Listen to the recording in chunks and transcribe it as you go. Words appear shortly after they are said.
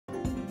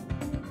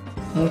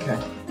Okay.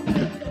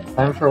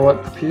 Time for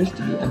what appears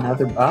to be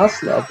another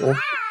boss level.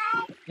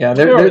 Yeah,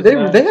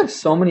 they have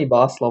so many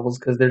boss levels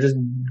because they're just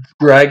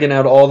dragging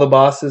out all the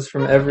bosses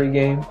from every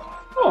game.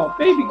 Oh,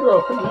 baby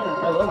girl, come here.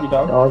 I love you,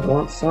 dog. Dog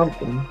wants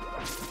something.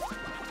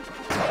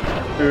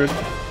 Dude.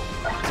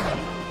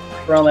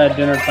 Around that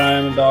dinner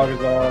time, the dog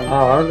is all.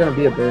 Oh, I was gonna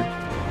be a bird.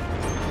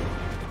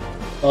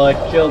 Well, I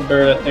killed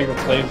bird, I think,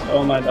 replaced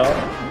my dog.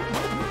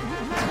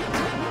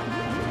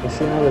 I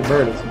see another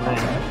bird, it's mine.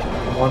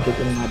 I want it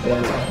in my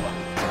bed.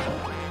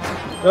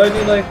 Do I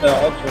do like the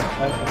ultra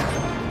attack?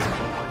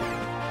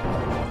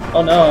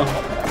 Oh no.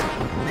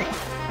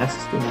 That's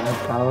just gonna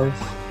have powers.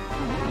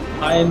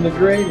 I am the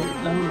greatest.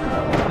 No.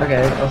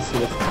 Okay, I'll see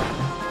what's happening.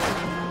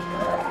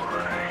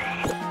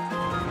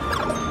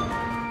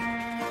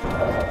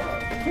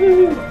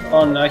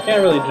 Oh no, I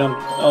can't really jump.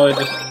 Oh, I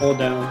just hold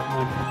down.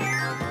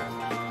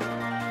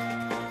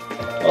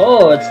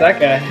 Oh, it's that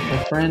guy.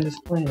 My friend is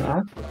playing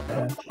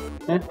Octopath.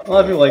 Yeah, a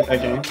lot of people like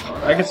that game.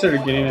 I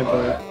considered getting it,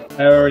 but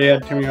I already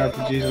had too many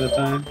RPGs at the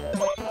time.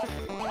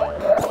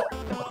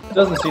 It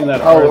doesn't seem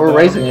that hard. Oh, we're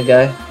racing a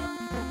guy.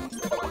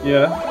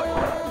 Yeah.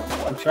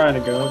 I'm trying to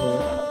go,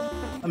 but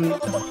I'm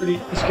pretty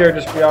scared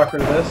to just be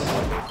awkward at this.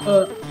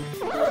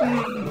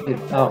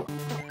 Oh,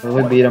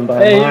 we beat him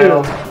by a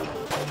mile.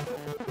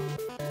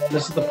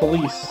 This is the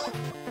police.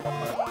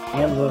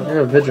 Hands up.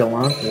 You're a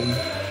vigilante.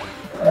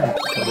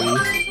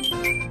 Police.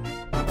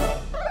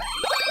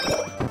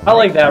 I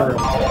like that room.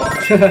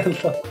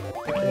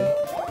 Okay.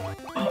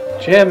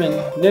 Jamming,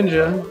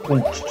 ninja.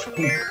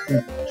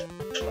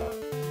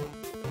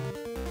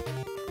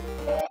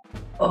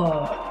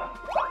 Oh.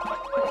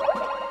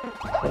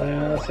 So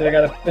yeah, let's see, I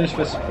gotta finish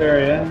this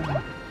area.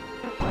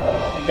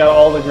 I got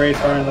all the great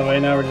part in the way,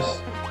 now we're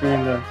just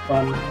doing the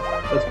fun.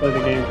 Let's play the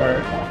game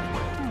part.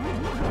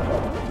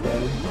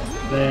 Okay.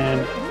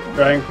 Then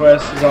Dragon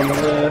Quest is on the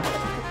list.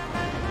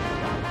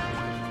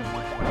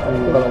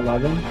 About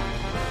 11?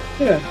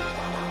 Yeah.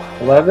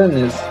 11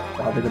 is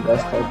probably the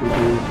best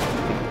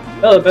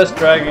RPG. Oh, the best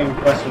Dragon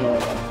Quest in a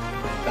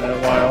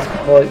while.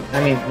 Well, I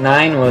mean,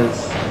 9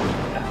 was...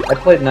 I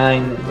played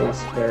 9, it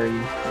was very...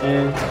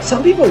 Yeah.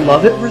 Some people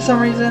love it for some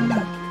reason.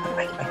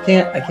 I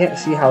can't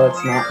see how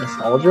it's not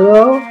nostalgia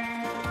though.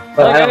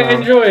 But like, I don't know.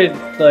 enjoyed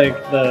like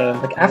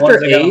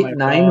after 8,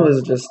 9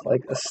 was just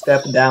like a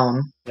step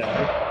down.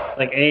 Yeah.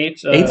 Like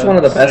 8. 8's one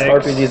of the best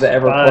 6, RPGs I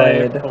ever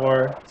 5, played.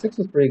 4. 6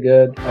 was pretty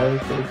good. 5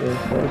 was pretty good.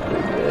 4 was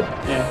pretty good.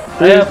 Yeah.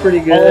 3 was pretty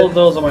good. All of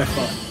those on my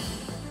phone.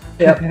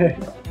 Yep.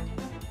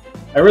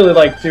 I really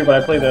like 2,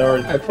 but I played the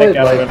already. I played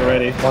like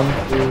already. 1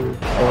 through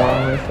 4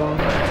 on my phone.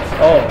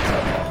 Oh.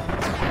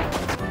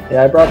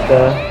 Yeah, I brought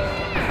the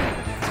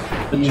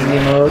easy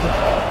mode.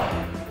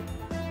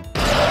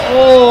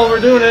 Oh,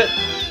 we're doing it.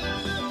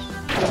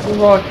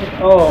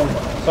 Oh,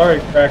 sorry,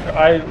 Kurakko.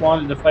 I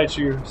wanted to fight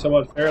you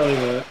somewhat fairly,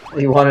 but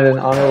He wanted an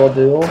honorable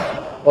duel.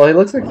 Well, he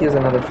looks like he has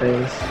another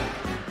phase.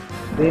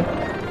 See?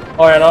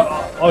 alright,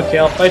 okay,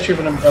 I'll fight you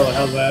with an umbrella.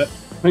 How's that?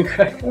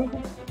 Kurakko?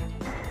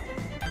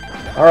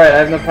 Alright, I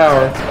have no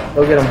power.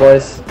 Go get him,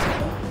 boys.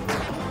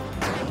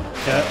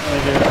 Yeah, I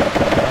do.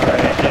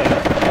 Alright,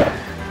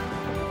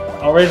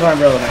 yeah. I'll raise my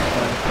umbrella next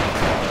time.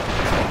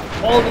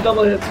 Oh, the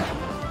double hit.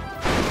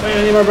 Wait,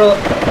 I need my umbrella.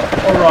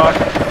 Or rock.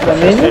 The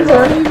minions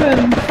aren't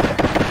even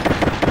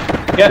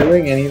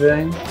doing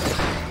anything.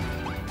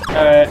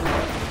 Alright.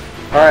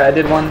 Alright, I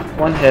did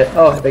one hit.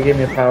 Oh, they gave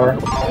me a power.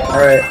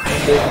 Alright,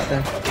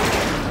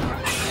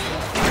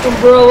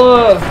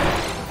 umbrella!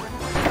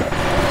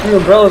 Your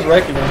umbrella's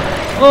wrecking him.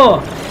 Oh!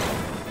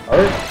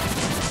 Alright.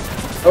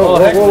 Oh,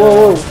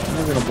 whoa.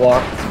 I'm gonna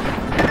block.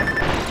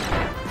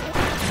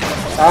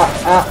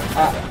 Wow,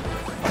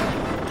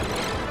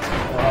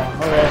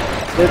 okay.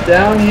 Get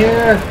down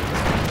here!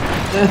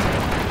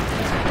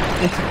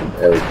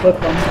 Barely clip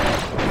them.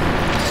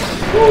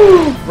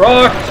 Woo!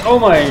 Rocked! Oh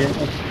my,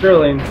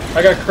 Sterling.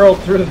 I got curled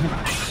through them.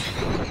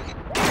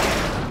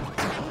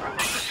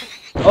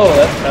 Oh,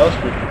 that was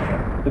pretty.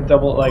 The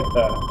double, like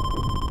the.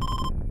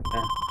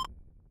 Yeah.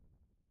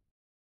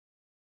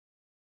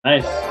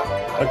 Nice.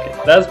 Okay,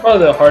 that's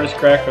probably the hardest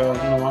Kurakko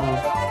in a while.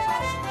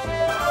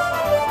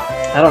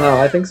 I don't know,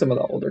 I think some of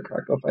the older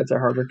Kurakko fights are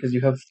harder because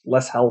you have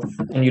less health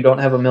and you don't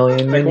have a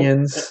million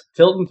minions.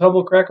 Tilt and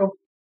tumble Kurakko?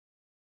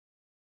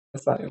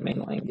 That's not your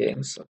mainline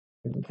game, so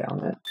you can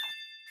count it.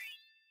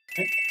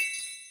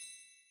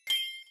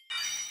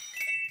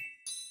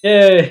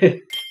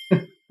 Yay!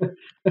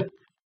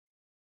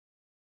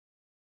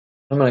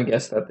 I'm gonna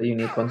guess that the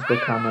unique ones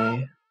become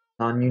a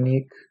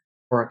non-unique,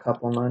 or a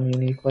couple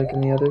non-unique like in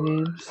the other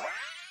games.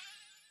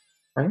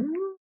 Right?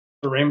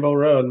 The Rainbow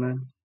Road,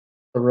 man.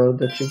 The road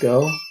that you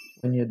go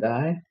when you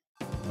die.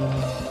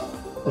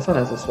 This one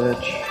has a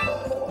switch.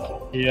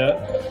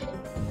 Yeah.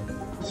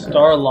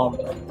 Star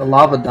Lava. The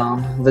Lava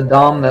Dom. The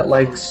Dom that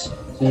likes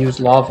to use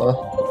lava.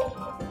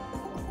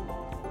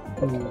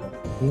 See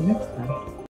you next time.